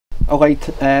Okay,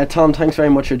 Tom, thanks very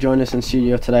much for joining us in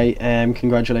studio today.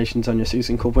 Congratulations on your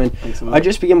Sigerson Cup win. I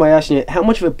just begin by asking you, how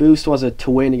much of a boost was it to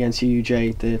win against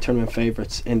UUJ, the tournament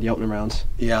favourites, in the opening rounds?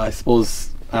 Yeah, I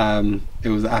suppose it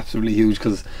was absolutely huge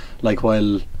because, like,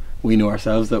 while we knew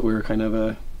ourselves that we were kind of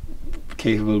a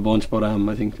capable bunch, but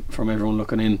I think from everyone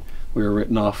looking in, we were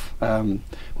written off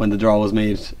when the draw was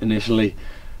made initially.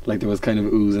 Like, there was kind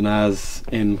of oohs and ahs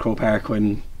in Croke Park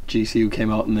when DCU came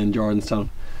out and then Jordanstown.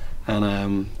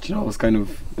 And you know,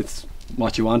 it's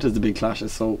what you want is the big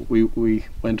clashes. So we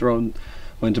went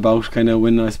about kind of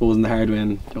winning, I suppose, in the hard way.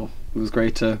 And you know, it was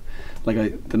great to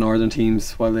the northern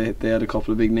teams, while they had a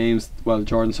couple of big names, well,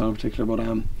 Jordanstown in particular.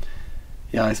 But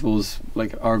yeah, I suppose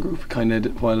like our group kind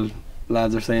of, while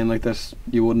lads are saying like that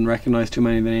you wouldn't recognise too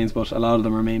many of the names, but a lot of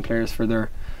them are main players for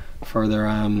their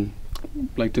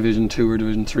like Division 2 or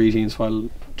Division 3 teams, while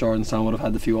Jordanstown would have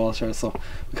had the few all-stars. So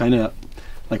we kind of,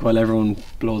 like, while everyone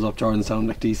blows up Jordanstown,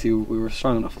 like DCU, we were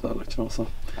strong enough for that, like, you know. So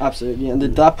absolutely. And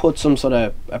did that put some sort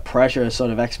of a pressure,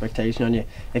 sort of expectation on you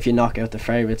if you knock out the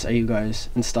favourites? Are you guys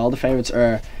install the favourites,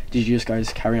 or did you just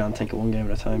guys carry on, take it one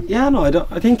game at a time? Yeah, no,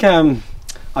 I think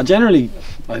I generally,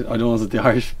 I don't know, is it the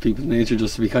Irish people's nature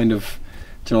just to be kind of,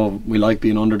 you know, we like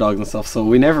being underdogs and stuff, so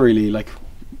we never really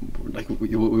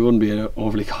we wouldn't be an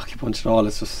overly cocky bunch at all.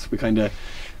 It's just we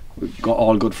got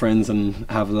all good friends and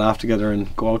have a laugh together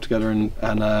and go out together,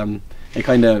 and it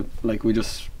kind of, like, we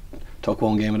just took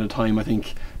one game at a time. I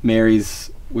think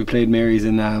we played Mary's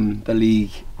in the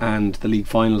league and the league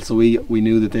final, so we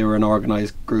knew that they were an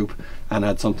organised group and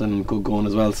had something good going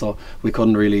as well, so we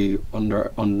couldn't really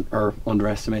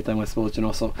underestimate them, I suppose, you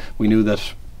know. So we knew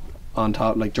that on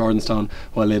top, like Jordanstown,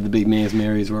 while they had the big names,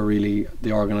 Mary's were really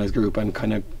the organised group and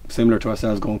kind of similar to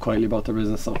ourselves, going quietly about their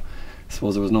business. So I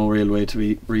suppose there was no real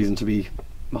reason to be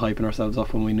hyping ourselves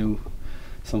up when we knew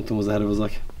something was ahead of us.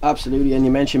 Like, absolutely. And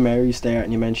you mentioned Mary's there,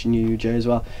 and you mentioned UUJ as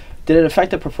well. Did it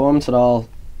affect the performance at all,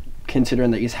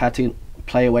 considering that you had to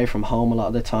play away from home a lot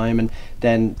of the time, and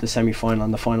then the semi-final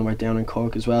and the final were down in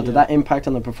Cork as well? Yeah. Did that impact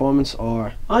on the performance,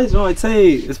 or? I don't know, I'd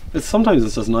say it's sometimes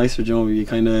it's just nicer, you know.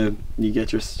 You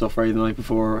get your stuff ready the night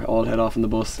before, all head off in the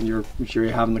bus, and you're sure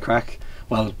you're having the crack.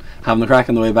 Well, having the crack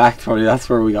on the way back, probably that's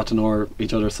where we got to know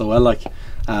each other so well, like,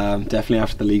 definitely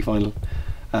after the league final.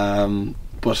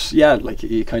 But yeah, like,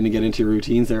 you kind of get into your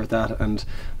routines there with that, and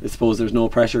I suppose there's no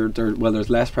pressure there's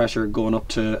less pressure going up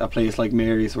to a place like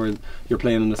Mary's, where you're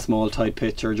playing in a small tight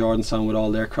pitch, or Jordanstown with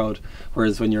all their crowd,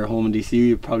 whereas when you're home in DCU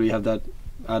you probably have that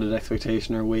added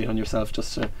expectation or weight on yourself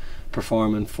just to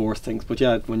perform and force things. But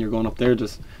yeah, when you're going up there,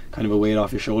 just kind of a weight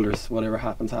off your shoulders. Whatever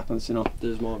happens, you know.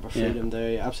 There's more of a freedom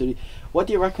there, yeah, absolutely. What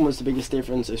do you reckon was the biggest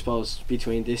difference, I suppose,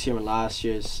 between this year and last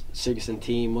year's Sigerson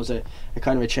team? Was it a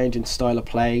kind of a change in style of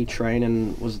play,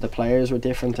 training? Was it the players were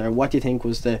different, or what do you think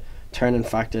was the turning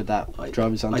factor that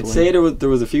drove us on to win? I'd say there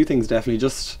was a few things, definitely.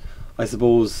 Just, I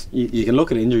suppose you can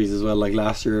look at injuries as well. Like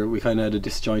last year we kind of had a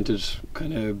disjointed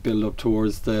kind of build up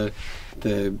towards the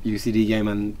UCD game,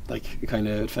 and like it kind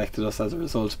of affected us as a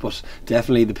result. But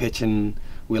definitely the pitching,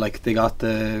 they got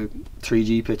the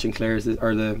 3G pitch in Clares,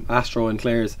 or the Astro in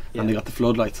Clares, yeah, and they got the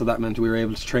floodlights, so that meant we were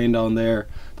able to train down there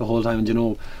the whole time. And you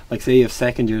know, like, say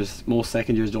if most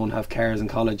second years don't have cars in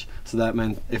college, so that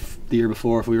meant if the year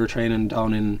before, if we were training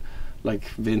down in like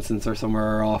Vincent's or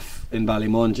somewhere off in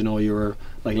Ballymun, you know, you were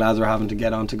like, lads were having to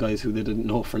get on to guys who they didn't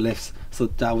know for lifts, so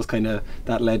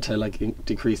that led to like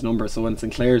decreased numbers. So when it's in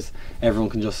Clares,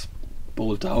 everyone can just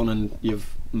bolt down and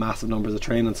you've massive numbers of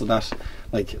training, so that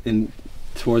like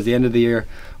towards the end of the year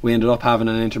we ended up having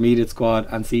an intermediate squad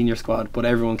and senior squad, but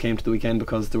everyone came to the weekend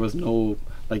because there was no,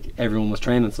 like, everyone was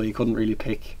training, so you couldn't really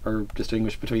pick or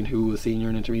distinguish between who was senior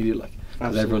and intermediate, like,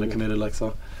 because everyone had committed, like,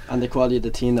 so. And the quality of the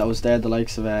team that was there, the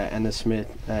likes of Ennis Smith,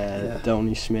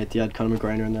 Donny Smith, you had Conor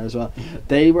McGrainer in there as well. Yeah.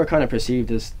 They were kind of perceived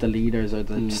as the leaders or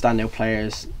the standout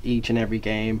players each and every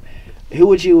game. Who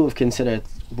would you have considered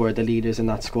were the leaders in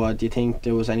that squad? Do you think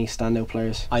there was any standout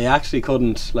players? I actually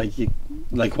couldn't,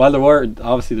 while there were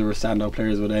standout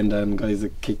players with Enda and guys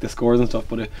that kicked the scores and stuff,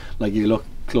 but you look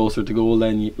closer to goal,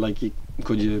 then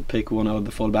could you pick one out of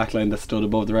the full back line that stood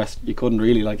above the rest? You couldn't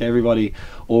really. Like, everybody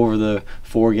over the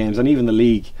 4 games and even the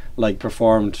league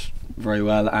performed very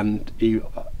well, and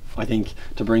I think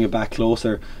to bring it back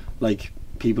closer, like,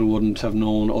 people wouldn't have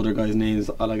known other guys' names.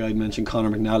 Like, I'd mentioned Conor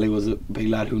McNally was a big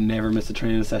lad who never missed a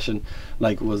training session,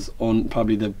 like, was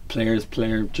probably the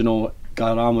player, you know,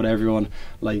 got on with everyone,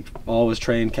 like always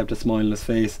trained, kept a smile on his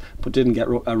face, but didn't get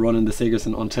a run in the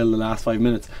Sigerson until the last 5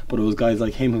 minutes. But it was guys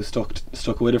like him who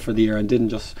stuck with it for the year and didn't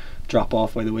just drop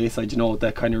off by the wayside. You know,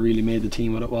 that kind of really made the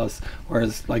team what it was.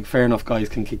 Whereas, like, fair enough, guys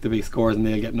can kick the big scores and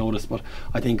they'll get noticed, but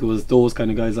I think it was those kind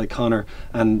of guys like Connor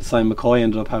and Simon McCoy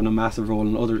ended up having a massive role,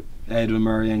 and other Edwin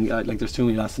Murray, and like there's too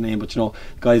many lads to name, but you know,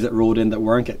 guys that rode in that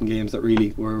weren't getting games that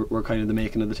really were kind of the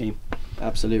making of the team.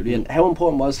 Absolutely. And how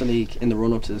important was the league in the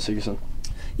run up to the Sigerson?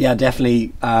 Yeah,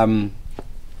 definitely.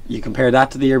 You compare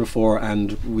that to the year before,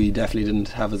 and we definitely didn't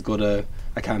have as good a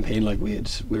campaign. Like we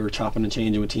were chopping and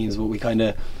changing with teams, but we kind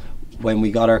of, when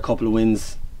we got our couple of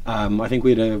wins, I think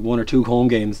we had 1 or 2 home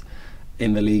games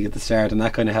in the league at the start, and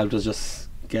that kind of helped us just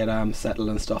get settled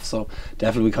and stuff. So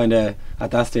definitely we kind of,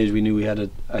 at that stage, we knew we had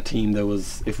a team that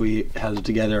was, if we held it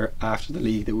together after the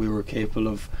league, that we were capable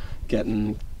of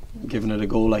giving it a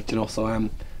go, like, you know. So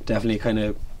definitely kind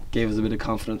of gave us a bit of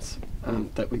confidence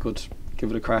that we could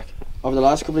give it a crack. Over the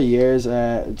last couple of years,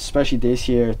 especially this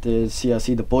year, the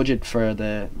CLC, the budget for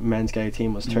the men's GAA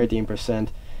team was 13%.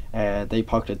 They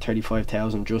pocketed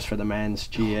 35,000 just for the men's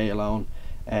GAA alone.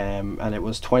 And it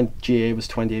was GAA was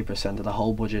 28% of the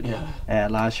whole budget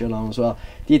last year alone as well.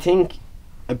 Do you think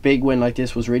a big win like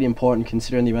this was really important,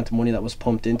 considering the amount of money that was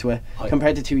pumped into it?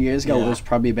 Compared to 2 years ago, it was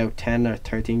probably about 10 or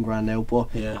 13 grand out, but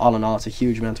all in all, it's a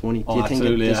huge amount of money. Do you think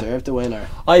it deserved the win? Or?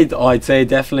 I'd say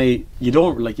definitely. You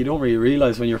don't really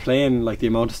realise when you're playing, like, the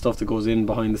amount of stuff that goes in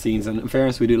behind the scenes. And in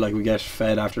fairness, we get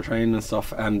fed after training and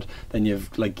stuff, and then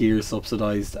you've like gear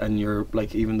subsidised, and you're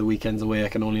like, even the weekends away, I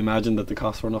can only imagine that the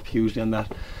costs went up hugely on that.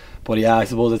 But yeah, I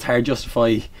suppose it's hard to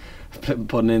justify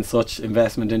putting in such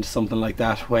investment into something like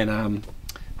that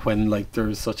when like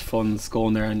there's such funds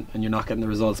going there and you're not getting the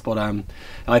results. But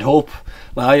I'd hope,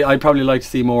 I'd probably like to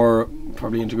see more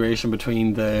integration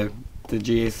between the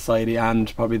GAA society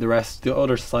and probably the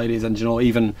other societies. And you know,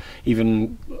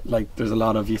 even like there's a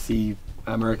lot of, you see,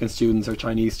 American students or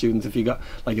Chinese students,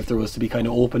 if there was to be kind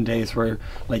of open days where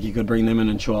like you could bring them in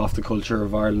and show off the culture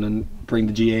of Ireland and bring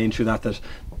the GAA into that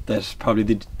probably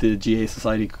the GAA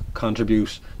society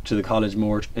contribute to the college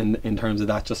more in terms of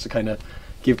that, just to kind of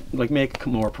make it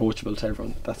more approachable to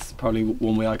everyone. That's probably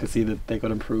one way I could see that they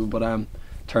could improve. But in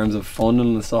terms of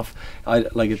funding and stuff,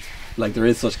 there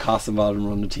is such costs involved in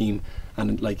running the team,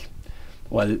 and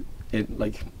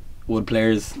would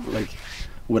players, like,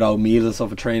 without meals and stuff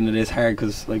for training, it is hard,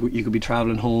 because like you could be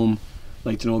travelling home,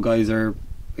 like, you know, guys are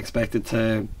expected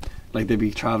to, like, they'd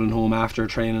be travelling home after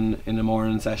training in the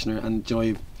morning session, and you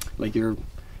know, like you're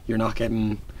not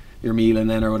getting your meal and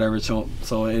then or whatever. So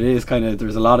it is kind of,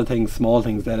 there's a lot of things, small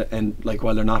things that, and like,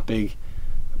 while they're not big,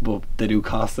 but they do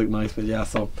cost like nice. But yeah,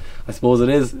 so I suppose it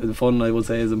is, the fun, I would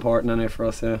say, is important in it for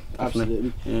us. Yeah,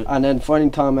 absolutely. Yeah. And then finally,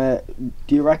 Tom,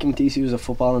 do you reckon DCU is a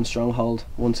footballing stronghold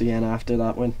once again after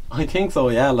that win? I think so,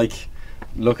 yeah. Like,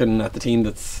 looking at the team,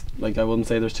 that's like, I wouldn't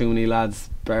say there's too many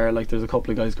lads bare, like there's a couple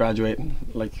of guys graduating,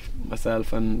 like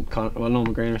myself and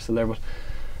McGraner's still there,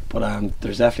 but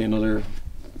there's definitely another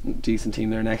decent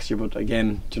team there next year. But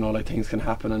again, you know, like, things can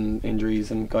happen and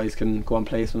injuries, and guys can go on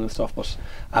placement and stuff. But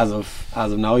as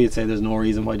of now, you'd say there's no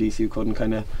reason why DCU couldn't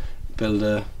kind of build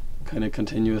a kind of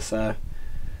continuous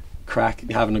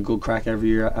having a good crack every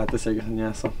year at the Sigerson.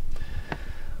 Yeah, so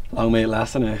long may it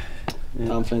last. Anyway.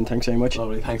 Tom Flynn, thanks very much.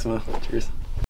 Lovely, thanks, man. Cheers.